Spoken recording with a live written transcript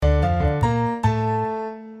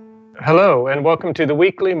Hello, and welcome to the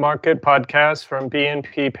weekly market podcast from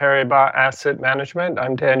BNP Paribas Asset Management.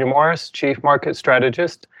 I'm Daniel Morris, Chief Market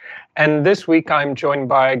Strategist. And this week I'm joined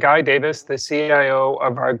by Guy Davis, the CIO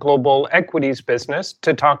of our global equities business,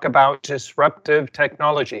 to talk about disruptive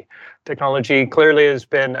technology. Technology clearly has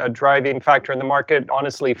been a driving factor in the market,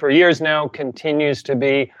 honestly, for years now, continues to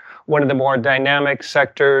be one of the more dynamic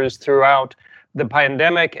sectors throughout the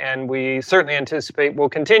pandemic, and we certainly anticipate will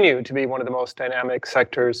continue to be one of the most dynamic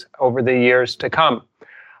sectors over the years to come.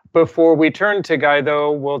 Before we turn to Guy,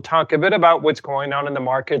 though, we'll talk a bit about what's going on in the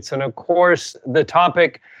markets. And of course, the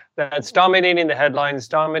topic that's dominating the headlines,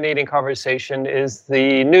 dominating conversation is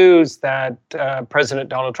the news that President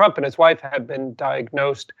Donald Trump and his wife have been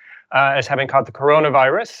diagnosed as having caught the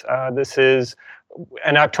coronavirus. This is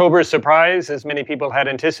an October surprise, as many people had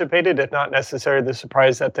anticipated, if not necessarily the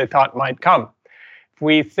surprise that they thought might come.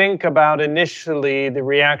 We think about initially the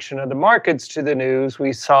reaction of the markets to the news,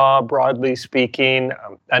 we saw, broadly speaking,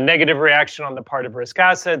 a negative reaction on the part of risk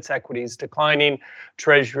assets, equities declining,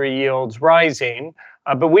 treasury yields rising.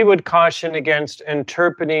 But we would caution against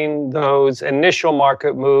interpreting those initial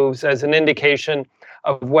market moves as an indication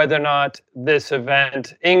of whether or not this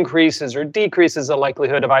event increases or decreases the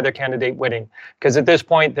likelihood of either candidate winning. Because at this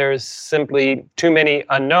point, there's simply too many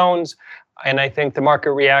unknowns. And I think the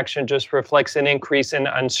market reaction just reflects an increase in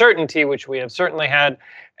uncertainty, which we have certainly had.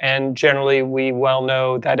 And generally, we well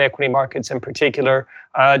know that equity markets in particular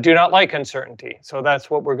do not like uncertainty. So that's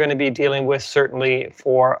what we're going to be dealing with certainly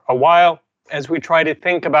for a while as we try to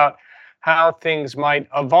think about how things might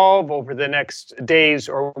evolve over the next days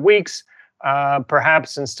or weeks.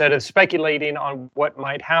 Perhaps instead of speculating on what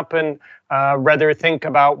might happen, rather think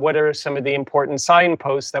about what are some of the important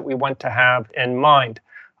signposts that we want to have in mind.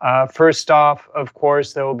 First off, of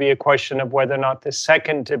course, there will be a question of whether or not the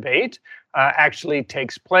second debate actually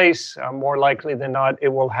takes place. More likely than not, it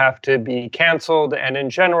will have to be canceled. And in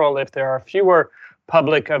general, if there are fewer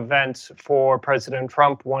public events for President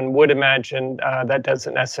Trump, one would imagine that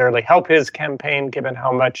doesn't necessarily help his campaign, given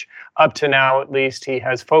how much, up to now at least, he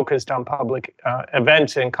has focused on public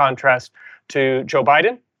events in contrast to Joe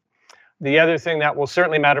Biden. The other thing that will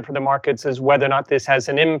certainly matter for the markets is whether or not this has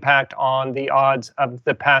an impact on the odds of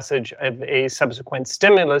the passage of a subsequent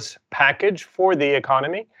stimulus package for the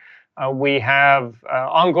economy. We have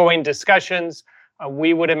ongoing discussions.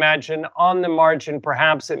 We would imagine on the margin,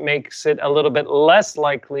 perhaps it makes it a little bit less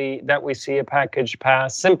likely that we see a package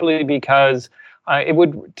pass, simply because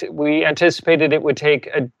we anticipated it would take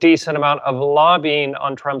a decent amount of lobbying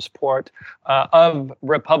on Trump's part of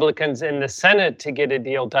Republicans in the Senate to get a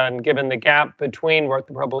deal done, given the gap between what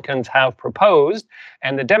the Republicans have proposed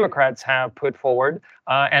and the Democrats have put forward.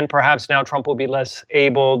 And perhaps now Trump will be less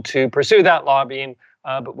able to pursue that lobbying,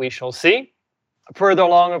 but we shall see. Further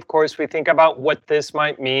along, of course, we think about what this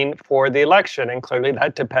might mean for the election. And clearly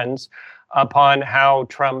that depends upon how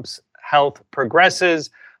Trump's health progresses.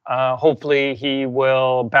 Hopefully he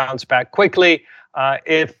will bounce back quickly.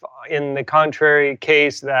 If in the contrary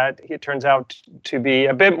case that it turns out to be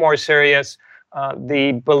a bit more serious,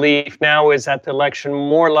 the belief now is that the election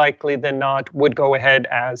more likely than not would go ahead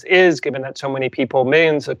as is, given that so many people,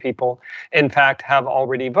 millions of people, in fact, have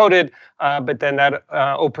already voted. But then that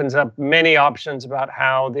opens up many options about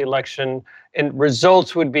how the election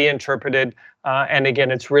results would be interpreted. And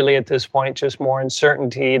again, it's really at this point just more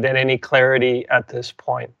uncertainty than any clarity at this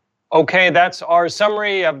point. Okay, that's our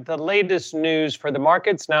summary of the latest news for the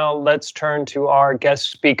markets. Now let's turn to our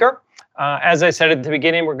guest speaker. As I said at the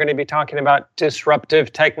beginning, we're going to be talking about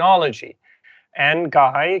disruptive technology. And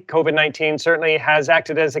Guy, COVID-19 certainly has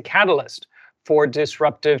acted as a catalyst for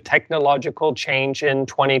disruptive technological change in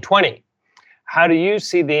 2020. How do you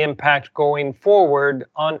see the impact going forward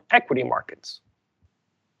on equity markets?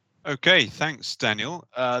 Okay, thanks, Daniel.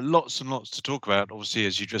 Lots and lots to talk about, obviously,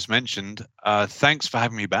 as you just mentioned. Thanks for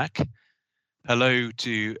having me back. Hello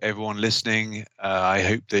to everyone listening. I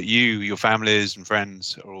hope that you, your families and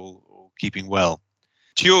friends are all keeping well.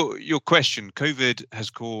 To your question, COVID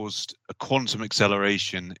has caused a quantum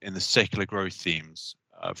acceleration in the secular growth themes,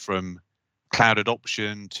 from cloud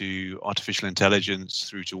adoption to artificial intelligence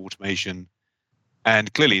through to automation.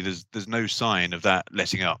 And clearly, there's no sign of that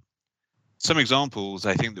letting up. Some examples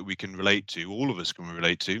I think that we can relate to, all of us can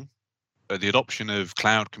relate to, are the adoption of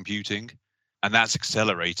cloud computing, and that's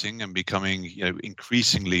accelerating and becoming,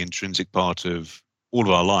 increasingly intrinsic part of all of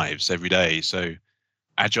our lives every day. So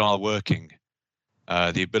agile working,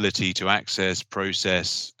 the ability to access,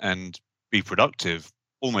 process, and be productive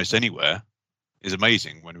almost anywhere is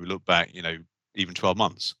amazing when we look back, even 12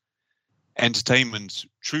 months. entertainment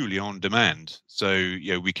truly on demand. So,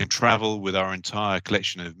 we can travel with our entire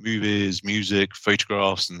collection of movies, music,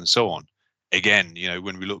 photographs, and so on. Again,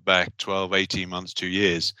 when we look back 12, 18 months, 2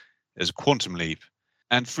 years, there's a quantum leap.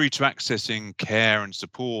 And free to accessing care and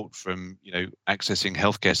support from, accessing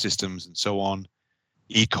healthcare systems and so on.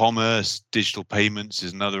 E-commerce, digital payments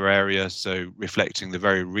is another area. So reflecting the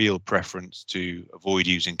very real preference to avoid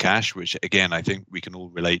using cash, which again, I think we can all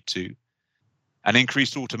relate to. And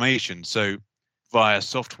increased automation. So via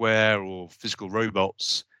software or physical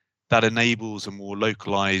robots, that enables a more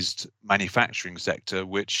localized manufacturing sector,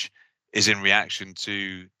 which is in reaction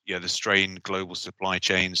to the strained global supply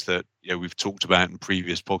chains that we've talked about in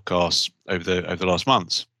previous podcasts over the last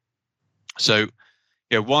months. So,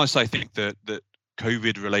 whilst I think that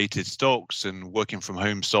COVID-related stocks and working from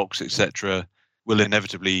home stocks, etc., will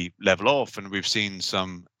inevitably level off, and we've seen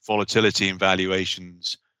some volatility in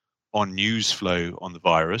valuations on news flow on the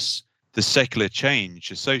virus, the secular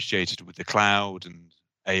change associated with the cloud and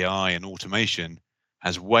AI and automation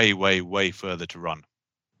has way, way, way further to run.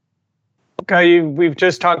 Okay, we've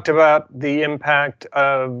just talked about the impact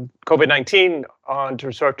of COVID-19 on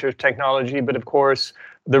disruptive technology, but of course,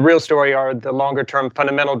 the real story are the longer-term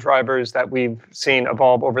fundamental drivers that we've seen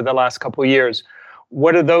evolve over the last couple of years.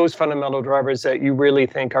 What are those fundamental drivers that you really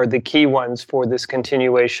think are the key ones for this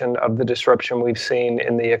continuation of the disruption we've seen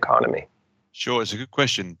in the economy? Sure, it's a good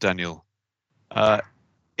question, Daniel.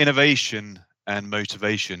 Innovation and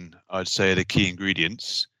motivation, I'd say, are the key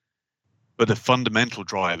ingredients. But the fundamental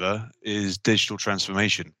driver is digital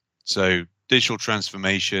transformation. So digital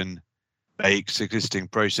transformation makes existing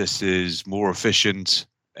processes more efficient,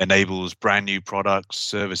 enables brand new products,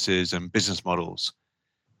 services, and business models.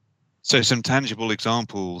 So some tangible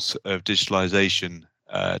examples of digitalization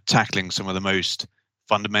tackling some of the most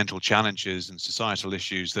fundamental challenges and societal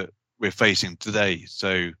issues that we're facing today.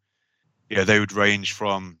 So, they would range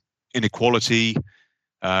from inequality.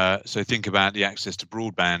 So think about the access to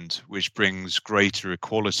broadband, which brings greater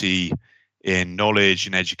equality in knowledge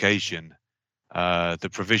and education, the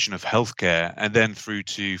provision of healthcare, and then through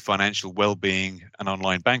to financial well-being and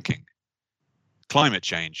online banking. Climate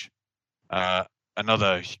change,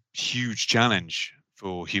 another huge challenge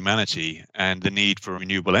for humanity, and the need for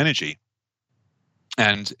renewable energy.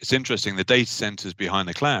 And it's interesting, the data centers behind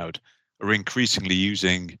the cloud are increasingly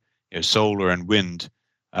using solar and wind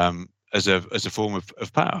as a form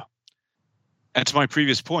of power. And to my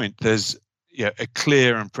previous point, there's a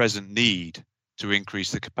clear and present need to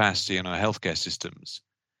increase the capacity in our healthcare systems,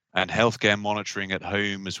 and healthcare monitoring at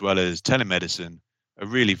home as well as telemedicine are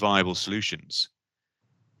really viable solutions.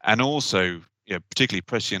 And also, particularly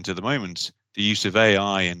prescient at the moment, the use of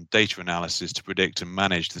AI and data analysis to predict and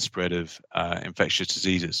manage the spread of infectious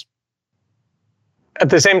diseases. At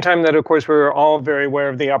the same time that, of course, we're all very aware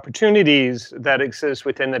of the opportunities that exist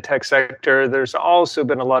within the tech sector, there's also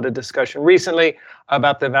been a lot of discussion recently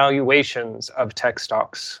about the valuations of tech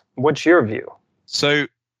stocks. What's your view? So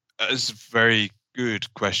it's a very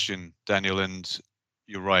good question, Daniel, and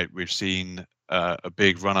you're right. We've seen a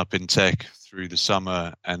big run-up in tech through the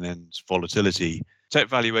summer and then volatility. Tech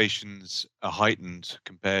valuations are heightened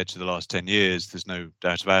compared to the last 10 years. There's no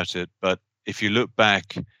doubt about it. But if you look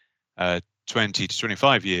back 20 to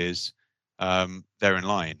 25 years, they're in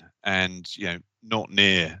line and not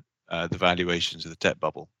near the valuations of the tech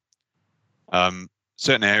bubble.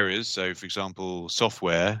 Certain areas, so for example,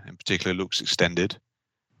 software in particular looks extended,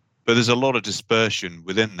 but there's a lot of dispersion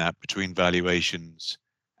within that between valuations,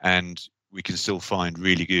 and we can still find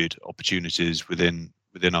really good opportunities within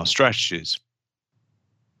our strategies.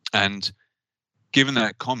 And given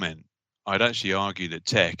that comment, I'd actually argue that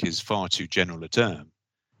tech is far too general a term.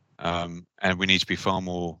 And we need to be far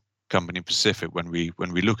more company specific when we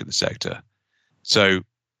look at the sector. So,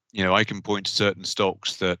 I can point to certain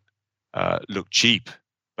stocks that look cheap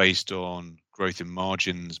based on growth in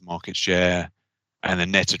margins, market share, and the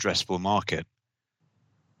net addressable market.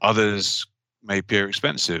 Others may appear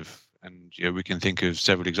expensive, and we can think of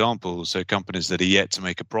several examples. So companies that are yet to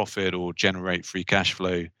make a profit or generate free cash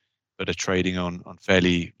flow, but are trading on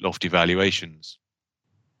fairly lofty valuations.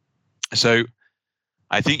 So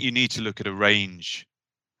I think you need to look at a range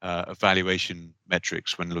of valuation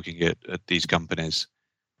metrics when looking at these companies,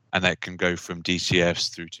 and that can go from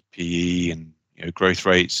DCFs through to PE and growth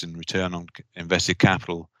rates and return on invested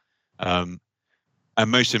capital, and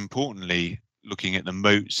most importantly, looking at the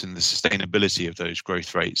moats and the sustainability of those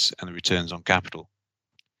growth rates and the returns on capital.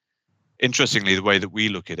 Interestingly, the way that we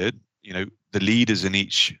look at it, the leaders in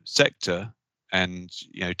each sector, and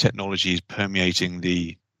technology is permeating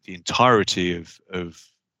the entirety of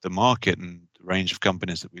the market and the range of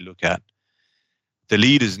companies that we look at. The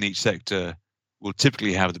leaders in each sector will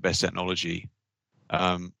typically have the best technology,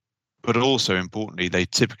 but also importantly, they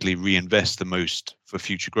typically reinvest the most for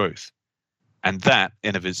future growth. And that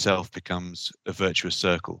in of itself becomes a virtuous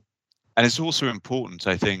circle. And it's also important,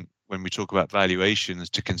 I think, when we talk about valuations,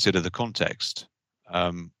 to consider the context.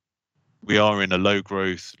 We are in a low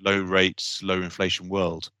growth, low rates, low inflation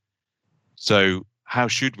world. So how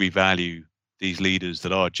should we value these leaders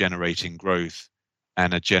that are generating growth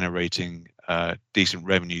and are generating decent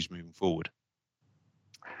revenues moving forward?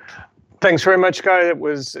 Thanks very much, Guy. It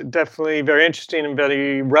was definitely very interesting and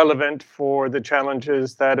very relevant for the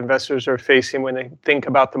challenges that investors are facing when they think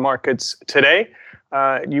about the markets today.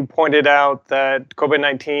 You pointed out that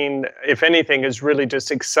COVID-19, if anything, has really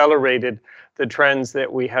just accelerated the trends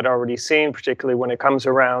that we had already seen, particularly when it comes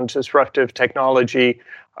around disruptive technology,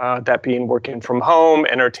 that being working from home,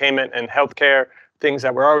 entertainment, and healthcare, things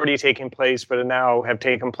that were already taking place but now have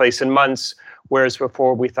taken place in months, whereas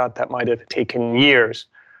before we thought that might have taken years.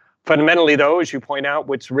 Fundamentally, though, as you point out,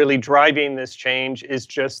 what's really driving this change is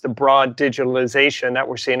just the broad digitalization that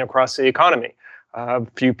we're seeing across the economy.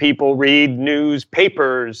 Few people read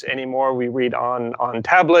newspapers anymore. We read on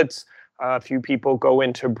tablets. Few people go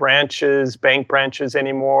into branches, bank branches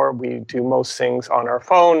anymore. We do most things on our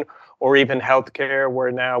phone, or even healthcare,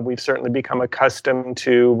 where now we've certainly become accustomed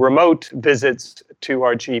to remote visits to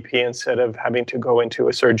our GP instead of having to go into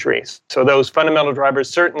a surgery. So those fundamental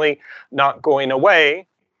drivers certainly not going away.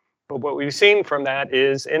 But what we've seen from that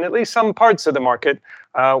is, in at least some parts of the market,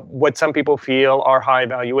 what some people feel are high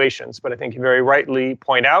valuations. But I think you very rightly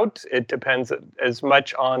point out, it depends as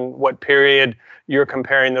much on what period you're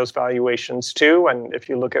comparing those valuations to. And if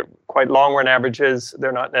you look at quite long run averages,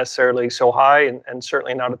 they're not necessarily so high, and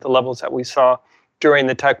certainly not at the levels that we saw during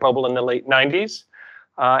the tech bubble in the late 90s.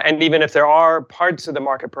 And even if there are parts of the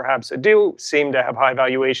market perhaps that do seem to have high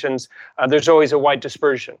valuations, there's always a wide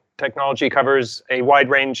dispersion. Technology covers a wide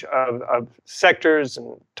range of sectors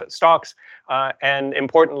and stocks. And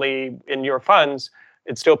importantly, in your funds,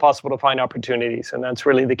 it's still possible to find opportunities. And that's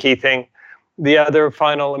really the key thing. The other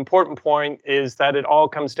final important point is that it all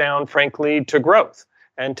comes down, frankly, to growth.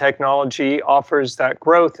 And technology offers that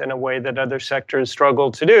growth in a way that other sectors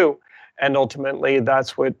struggle to do. And ultimately,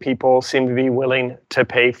 that's what people seem to be willing to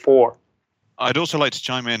pay for. I'd also like to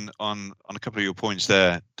chime in on a couple of your points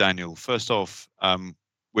there, Daniel. First off,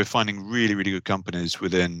 we're finding really, really good companies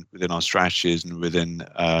within our strategies and within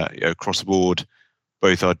across the board,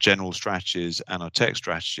 both our general strategies and our tech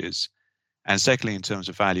strategies. And secondly, in terms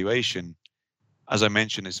of valuation, as I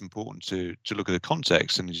mentioned, it's important to look at the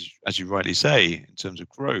context. And as you rightly say, in terms of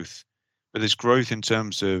growth, but there's growth in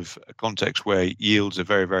terms of a context where yields are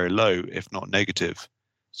very, very low, if not negative.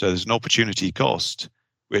 So there's an opportunity cost,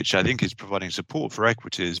 which I think is providing support for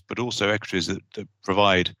equities, but also equities that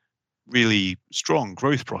provide really strong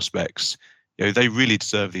growth prospects. They really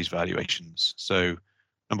deserve these valuations. So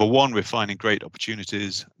number one, we're finding great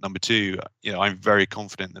opportunities. Number two, I'm very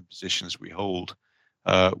confident the positions we hold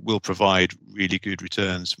will provide really good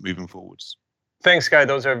returns moving forwards. Thanks, Guy.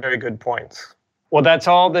 Those are very good points. Well, that's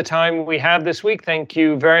all the time we have this week. Thank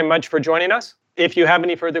you very much for joining us. If you have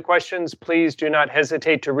any further questions, please do not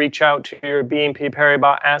hesitate to reach out to your BNP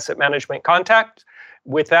Paribas Asset Management contact.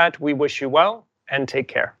 With that, we wish you well and take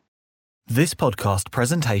care. This podcast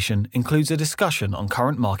presentation includes a discussion on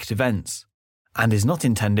current market events and is not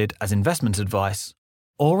intended as investment advice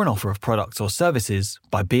or an offer of products or services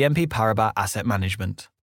by BNP Paribas Asset Management.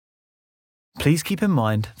 Please keep in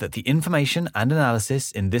mind that the information and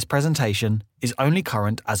analysis in this presentation is only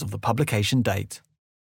current as of the publication date.